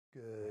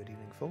Good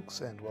evening,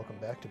 folks, and welcome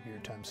back to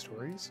BeardTime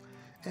Stories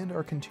and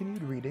our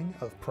continued reading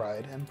of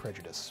Pride and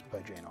Prejudice by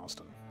Jane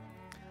Austen.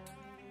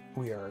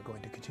 We are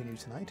going to continue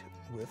tonight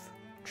with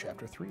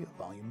Chapter 3 of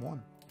Volume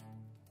 1.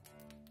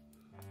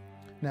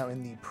 Now,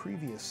 in the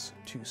previous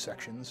two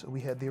sections, we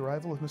had the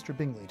arrival of Mr.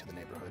 Bingley to the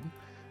neighborhood,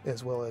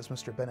 as well as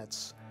Mr.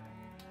 Bennet's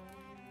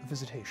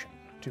visitation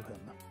to him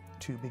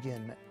to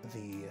begin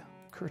the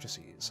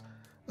courtesies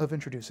of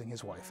introducing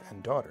his wife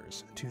and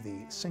daughters to the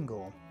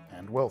single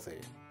and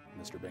wealthy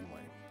Mr.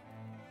 Bingley.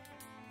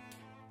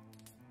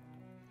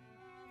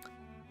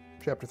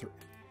 Chapter 3.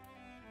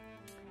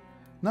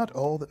 Not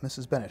all that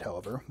Mrs. Bennet,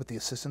 however, with the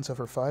assistance of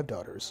her 5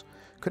 daughters,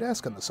 could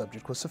ask on the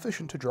subject was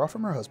sufficient to draw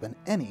from her husband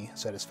any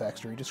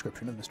satisfactory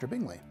description of Mr.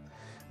 Bingley.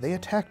 They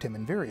attacked him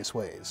in various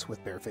ways,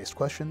 with barefaced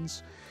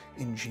questions,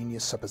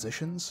 ingenious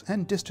suppositions,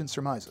 and distant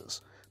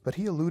surmises, but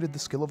he eluded the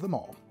skill of them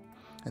all,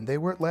 and they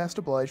were at last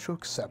obliged to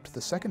accept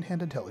the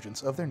second-hand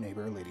intelligence of their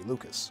neighbour, Lady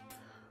Lucas.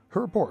 Her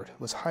report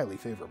was highly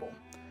favourable.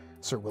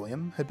 Sir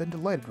William had been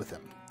delighted with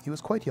him. He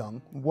was quite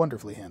young,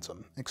 wonderfully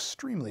handsome,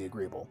 extremely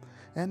agreeable,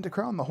 and to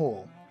crown the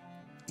whole,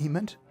 he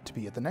meant to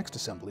be at the next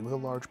assembly with a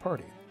large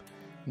party.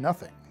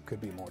 Nothing could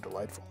be more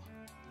delightful.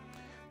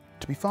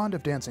 To be fond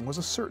of dancing was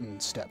a certain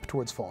step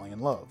towards falling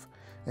in love,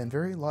 and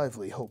very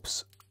lively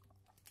hopes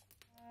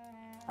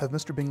of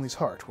Mr. Bingley's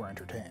heart were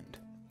entertained.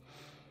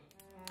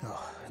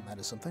 Oh, and that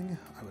is something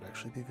I would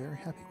actually be very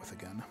happy with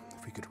again,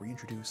 if we could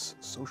reintroduce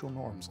social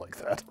norms like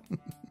that.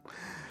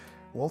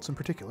 Waltz in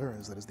particular,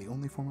 as that is the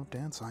only form of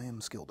dance I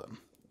am skilled in.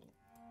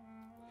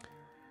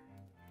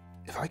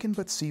 "If I can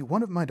but see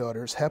one of my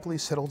daughters happily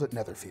settled at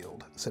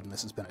Netherfield," said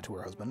Mrs. Bennet to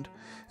her husband,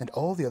 "and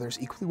all the others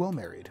equally well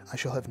married, I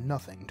shall have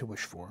nothing to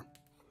wish for."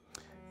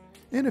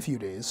 In a few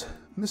days,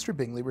 Mr.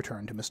 Bingley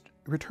returned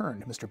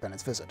Mr.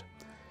 Bennet's visit,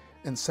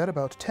 and sat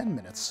about 10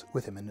 minutes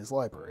with him in his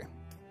library.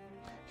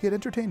 He had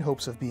entertained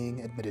hopes of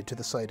being admitted to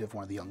the sight of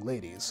one of the young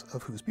ladies,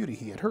 of whose beauty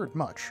he had heard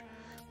much,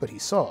 but he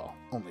saw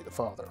only the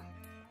father.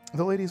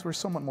 The ladies were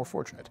somewhat more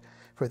fortunate,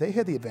 for they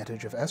had the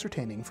advantage of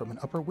ascertaining from an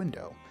upper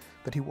window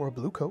that he wore a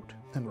blue coat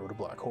and rode a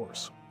black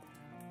horse.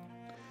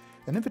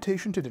 An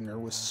invitation to dinner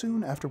was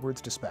soon afterwards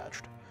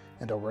dispatched,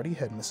 and already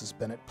had Mrs.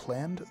 Bennet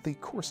planned the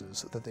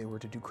courses that they were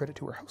to do credit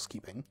to her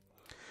housekeeping,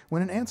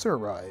 when an answer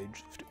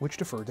arrived which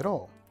deferred it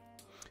all.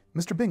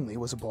 Mr. Bingley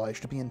was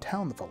obliged to be in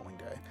town the following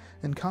day,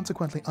 and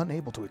consequently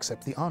unable to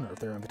accept the honour of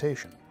their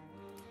invitation,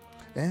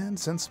 and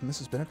since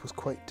Mrs. Bennet was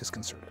quite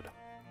disconcerted.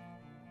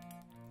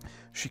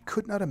 She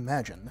could not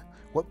imagine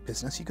what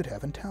business he could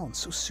have in town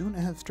so soon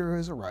after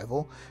his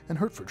arrival in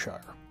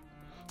Hertfordshire,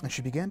 and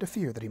she began to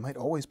fear that he might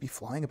always be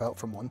flying about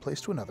from one place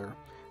to another,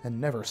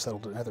 and never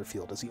settled at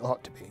Netherfield as he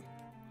ought to be.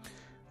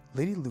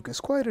 Lady Lucas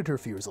quieted her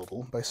fears a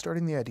little by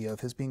starting the idea of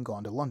his being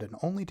gone to London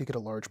only to get a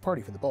large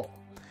party for the ball,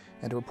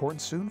 and a report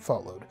soon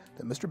followed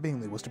that Mr.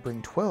 Bingley was to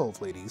bring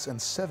 12 ladies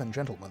and 7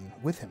 gentlemen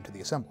with him to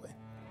the assembly.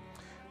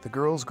 The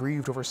girls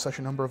grieved over such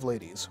a number of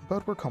ladies,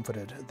 but were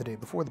comforted the day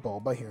before the ball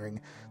by hearing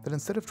that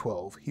instead of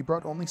 12, he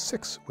brought only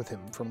 6 with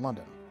him from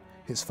London,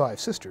 his 5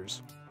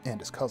 sisters, and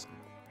his cousin.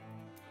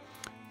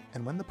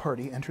 And when the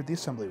party entered the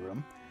assembly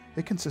room,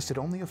 it consisted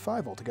only of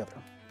 5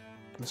 altogether: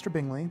 Mr.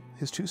 Bingley,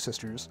 his 2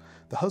 sisters,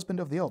 the husband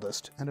of the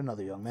eldest, and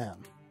another young man.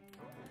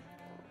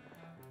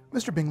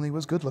 Mr. Bingley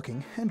was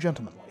good-looking and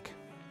gentlemanlike.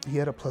 He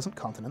had a pleasant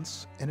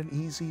countenance and an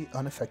easy,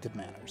 unaffected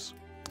manners.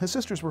 His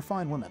sisters were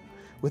fine women,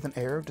 with an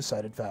air of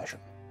decided fashion.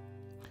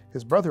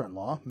 His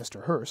brother-in-law,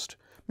 Mr. Hurst,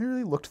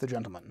 merely looked the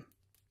gentleman,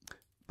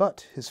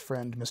 but his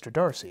friend Mr.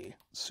 Darcy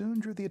soon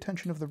drew the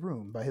attention of the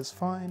room by his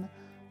fine,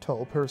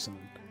 tall person,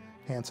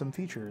 handsome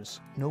features,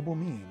 noble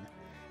mien,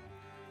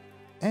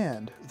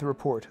 and the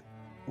report,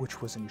 which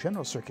was in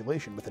general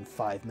circulation within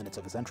 5 minutes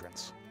of his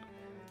entrance,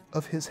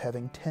 of his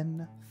having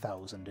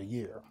 10,000 a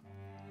year.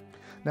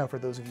 Now, for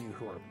those of you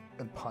who are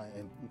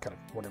kind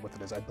of wondering what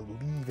that is, I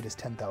believe it is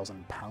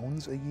 10,000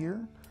 pounds a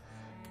year,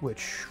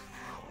 which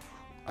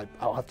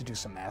I'll have to do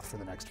some math for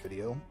the next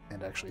video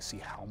and actually see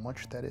how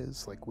much that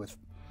is. Like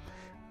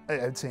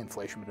I'd say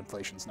inflation, but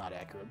inflation's not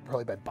accurate.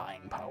 Probably by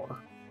buying power.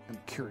 I'm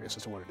curious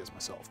as to what it is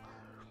myself.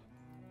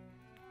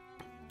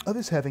 Of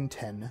his having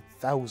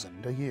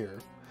 10,000 a year.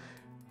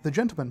 The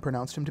gentlemen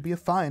pronounced him to be a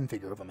fine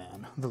figure of a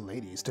man. The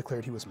ladies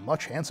declared he was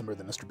much handsomer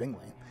than Mr.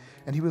 Bingley,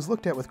 and he was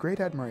looked at with great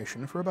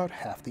admiration for about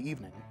half the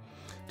evening,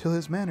 till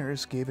his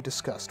manners gave a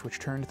disgust which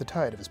turned the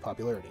tide of his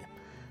popularity,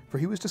 for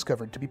he was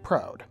discovered to be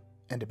proud,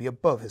 and to be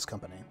above his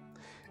company,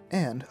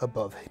 and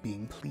above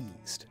being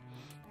pleased,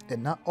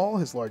 and not all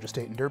his large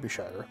estate in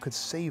Derbyshire could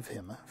save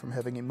him from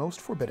having a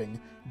most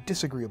forbidding,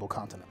 disagreeable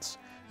countenance,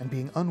 and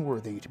being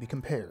unworthy to be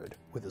compared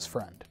with his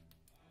friend.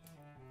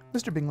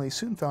 Mr. Bingley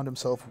soon found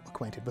himself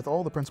acquainted with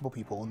all the principal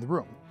people in the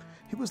room.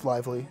 He was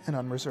lively and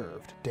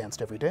unreserved,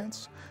 danced every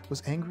dance,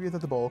 was angry that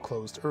the ball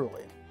closed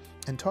early,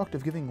 and talked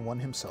of giving one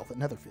himself at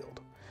Netherfield.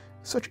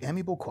 Such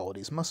amiable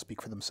qualities must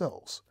speak for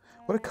themselves.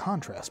 What a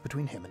contrast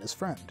between him and his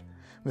friend!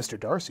 Mr.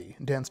 Darcy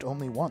danced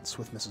only once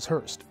with Mrs.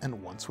 Hurst,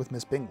 and once with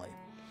Miss Bingley,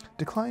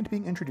 declined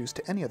being introduced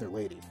to any other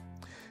lady,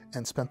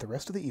 and spent the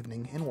rest of the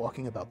evening in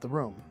walking about the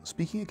room,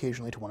 speaking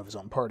occasionally to one of his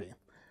own party.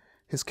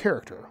 His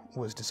character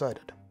was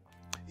decided.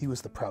 He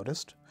was the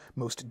proudest,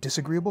 most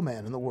disagreeable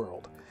man in the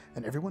world,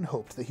 and everyone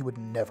hoped that he would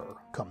never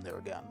come there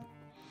again.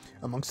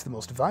 Amongst the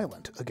most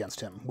violent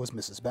against him was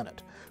Mrs.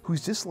 Bennet,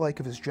 whose dislike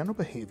of his general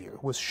behavior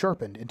was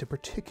sharpened into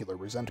particular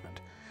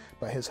resentment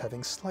by his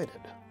having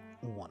slighted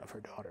one of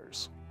her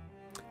daughters.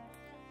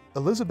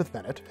 Elizabeth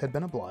Bennet had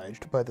been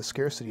obliged, by the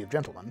scarcity of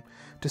gentlemen,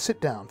 to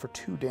sit down for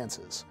 2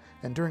 dances,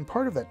 and during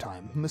part of that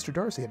time Mr.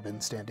 Darcy had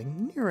been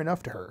standing near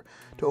enough to her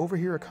to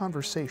overhear a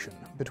conversation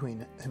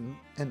between him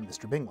and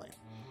Mr. Bingley,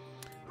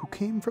 who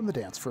came from the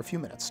dance for a few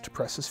minutes to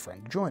press his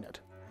friend to join it.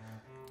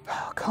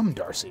 "Come,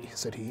 Darcy,"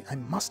 said he, "I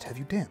must have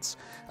you dance.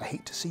 I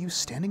hate to see you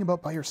standing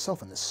about by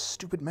yourself in this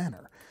stupid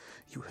manner.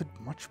 You had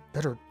much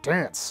better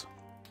dance."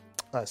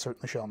 "I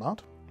certainly shall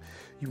not.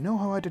 You know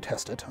how I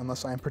detest it,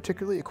 unless I am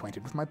particularly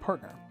acquainted with my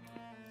partner."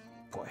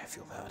 Boy, I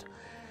feel that.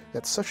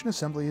 At such an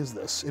assembly as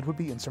this, it would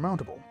be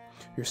insurmountable.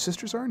 Your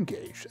sisters are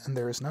engaged, and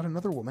there is not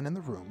another woman in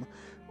the room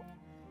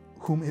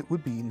whom it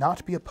would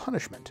not be a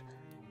punishment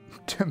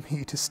to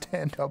me to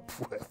stand up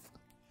with.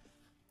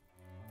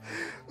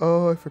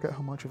 Oh, I forgot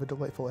how much of a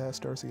delightful ass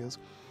Darcy is.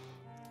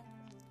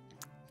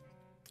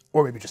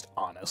 Or maybe just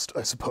honest,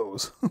 I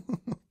suppose.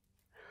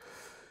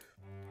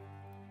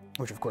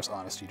 Which, of course,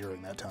 honesty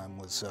during that time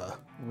was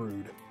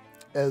rude,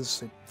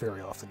 as it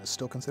very often is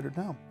still considered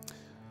now.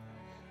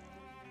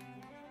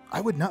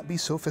 "I would not be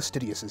so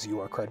fastidious as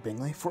you are," cried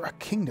Bingley, "for a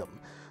kingdom.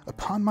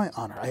 Upon my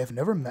honor, I have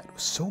never met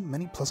so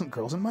many pleasant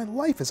girls in my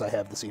life as I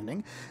have this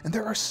evening, and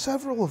there are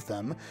several of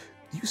them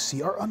you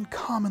see are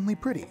uncommonly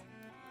pretty."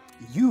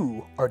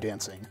 "You are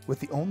dancing with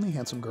the only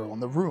handsome girl in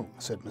the room,"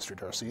 said Mr.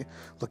 Darcy,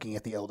 looking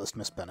at the eldest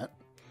Miss Bennet.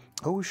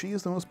 "Oh, she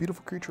is the most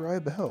beautiful creature I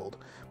have beheld,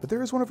 but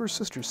there is one of her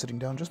sisters sitting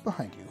down just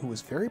behind you, who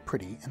is very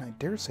pretty, and I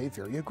dare say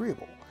very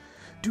agreeable.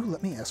 Do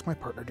let me ask my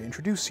partner to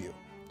introduce you."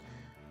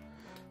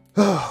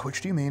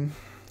 "Which do you mean?"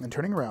 And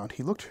turning around,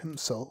 he looked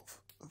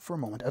himself for a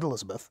moment at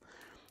Elizabeth,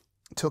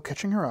 till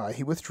catching her eye,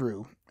 he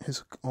withdrew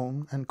his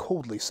own and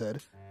coldly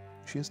said,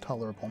 "She is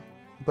tolerable,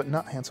 but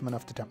not handsome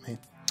enough to tempt me,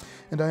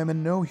 and I am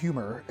in no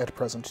humour at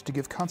present to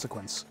give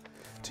consequence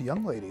to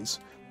young ladies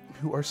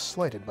who are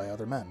slighted by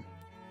other men.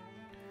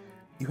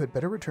 You had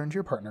better return to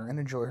your partner and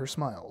enjoy her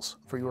smiles,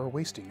 for you are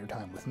wasting your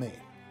time with me."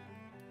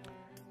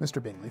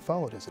 Mr. Bingley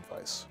followed his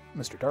advice.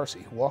 Mr.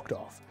 Darcy walked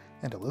off,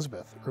 and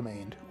Elizabeth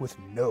remained with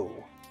no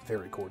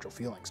very cordial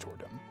feelings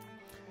toward him.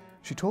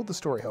 She told the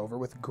story, however,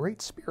 with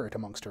great spirit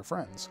amongst her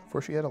friends,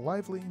 for she had a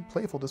lively,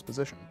 playful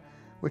disposition,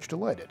 which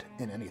delighted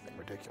in anything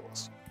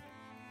ridiculous.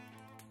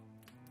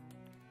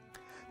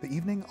 The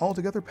evening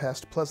altogether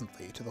passed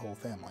pleasantly to the whole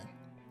family.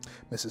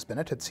 Mrs.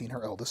 Bennet had seen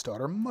her eldest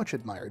daughter much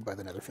admired by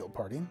the Netherfield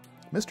party.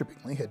 Mr.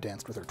 Bingley had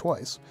danced with her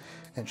twice,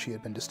 and she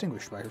had been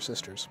distinguished by her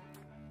sisters.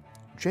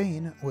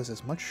 Jane was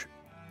as much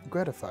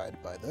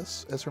gratified by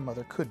this as her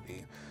mother could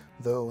be,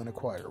 though in a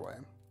quieter way.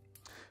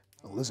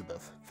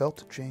 Elizabeth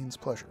felt Jane's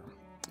pleasure.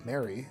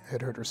 Mary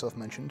had heard herself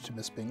mentioned to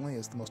Miss Bingley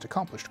as the most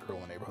accomplished girl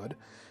in the neighborhood,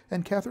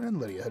 and Catherine and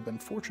Lydia had been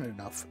fortunate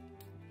enough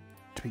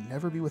to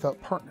never be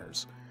without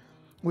partners,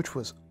 which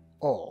was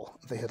all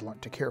they had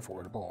learnt to care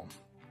for at a ball.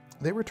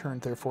 They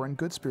returned, therefore, in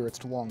good spirits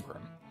to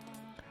Longbourn,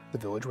 the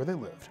village where they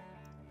lived,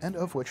 and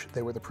of which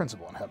they were the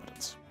principal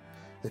inhabitants.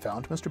 They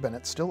found Mr.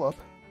 Bennet still up.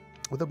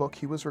 With a book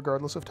he was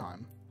regardless of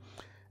time,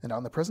 and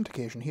on the present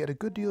occasion he had a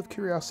good deal of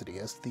curiosity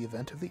as to the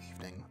event of the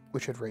evening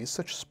which had raised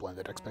such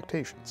splendid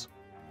expectations.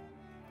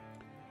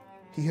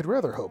 He had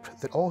rather hoped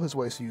that all his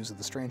wife's views of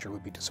the stranger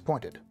would be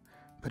disappointed,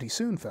 but he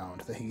soon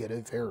found that he had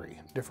a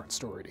very different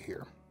story to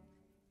hear.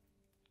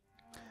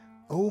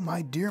 "Oh,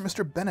 my dear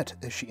Mr. Bennet,"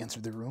 as she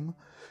entered the room,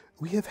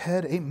 "we have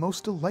had a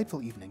most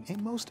delightful evening, a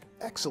most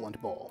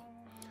excellent ball.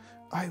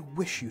 I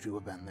wish you to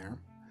have been there.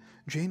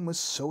 Jane was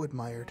so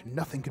admired,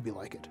 nothing could be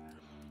like it.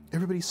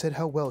 Everybody said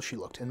how well she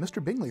looked, and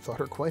Mr. Bingley thought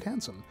her quite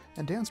handsome,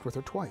 and danced with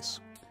her twice.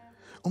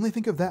 Only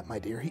think of that, my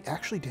dear, he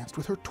actually danced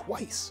with her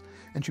twice,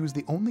 and she was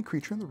the only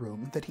creature in the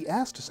room that he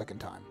asked a second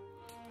time.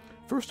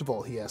 First of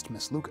all he asked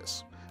Miss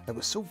Lucas. I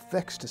was so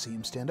vexed to see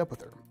him stand up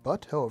with her,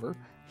 but, however,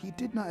 he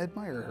did not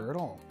admire her at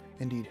all.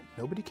 Indeed,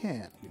 nobody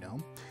can, you know.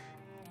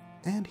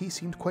 And he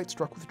seemed quite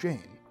struck with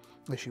Jane,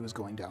 as she was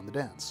going down the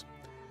dance.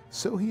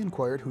 So he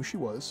inquired who she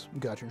was,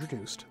 got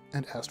introduced,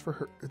 and asked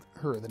for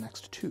her the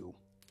next 2.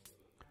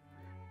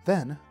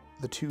 Then,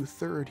 the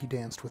 2/3 he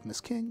danced with Miss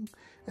King,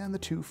 and the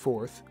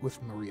 2/4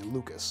 with Maria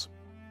Lucas,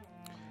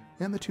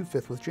 and the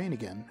 2/5 with Jane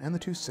again, and the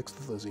 2/6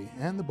 with Lizzie,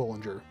 and the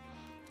Bollinger.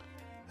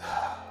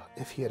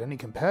 If he had any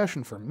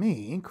compassion for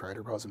me, cried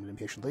her husband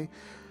impatiently,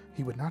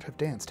 he would not have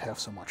danced half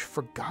so much.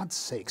 For God's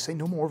sake, say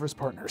no more of his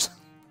partners.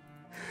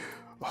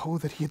 Oh,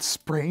 that he had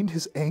sprained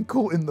his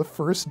ankle in the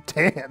first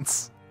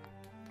dance.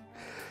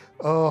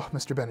 Oh,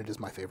 Mr. Bennet is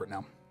my favorite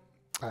now.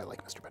 I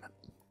like Mr. Bennet.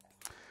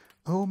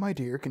 Oh, my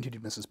dear,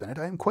 continued Mrs. Bennet,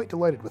 I am quite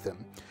delighted with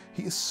him.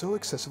 He is so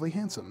excessively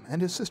handsome,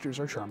 and his sisters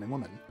are charming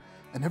women.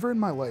 I never in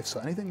my life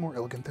saw anything more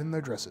elegant than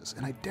their dresses,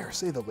 and I dare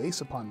say the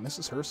lace upon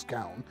Mrs. Hurst's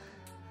gown—"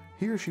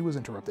 Here she was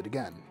interrupted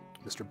again,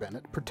 Mr.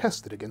 Bennet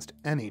protested against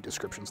any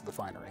descriptions of the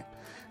finery.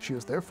 She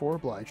was therefore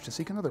obliged to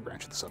seek another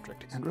branch of the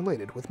subject, and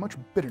related, with much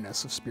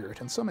bitterness of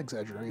spirit and some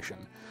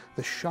exaggeration,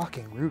 the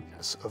shocking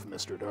rudeness of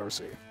Mr.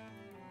 Darcy.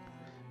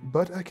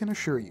 But I can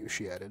assure you,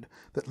 she added,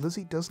 that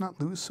Lizzie does not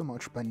lose so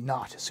much by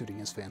not suiting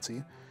his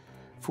fancy,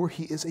 for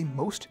he is a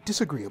most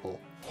disagreeable,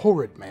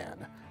 horrid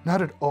man,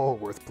 not at all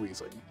worth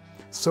pleasing.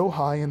 So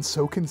high and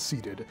so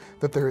conceited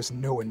that there is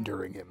no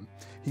enduring him.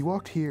 He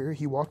walked here,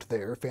 he walked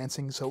there,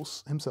 fancying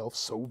himself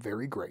so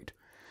very great.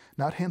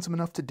 Not handsome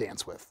enough to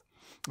dance with.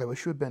 I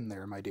wish you had been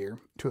there, my dear,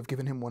 to have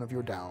given him one of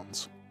your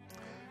downs.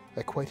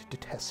 I quite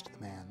detest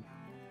the man.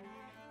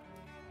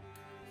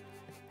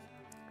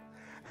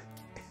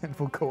 And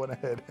we'll go on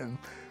ahead and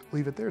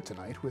leave it there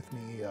tonight with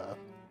me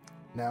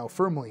now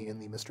firmly in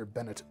the Mr.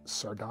 Bennet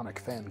Sardonic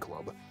Fan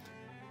Club.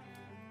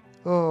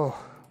 Oh,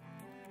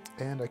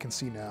 and I can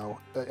see now,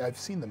 I've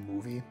seen the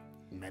movie,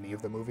 many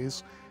of the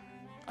movies.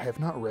 I have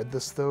not read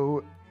this,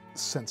 though,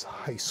 since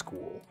high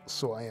school,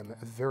 so I am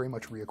very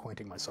much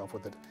reacquainting myself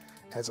with it,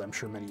 as I'm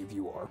sure many of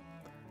you are.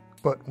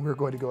 But we're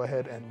going to go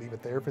ahead and leave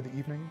it there for the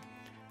evening.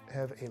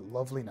 Have a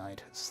lovely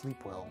night, sleep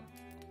well,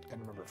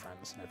 and remember,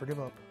 friends, never give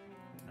up,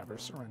 never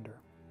surrender.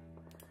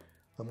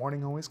 The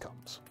morning always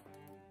comes.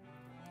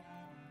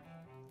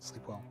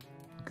 Sleep well.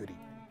 Good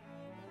evening.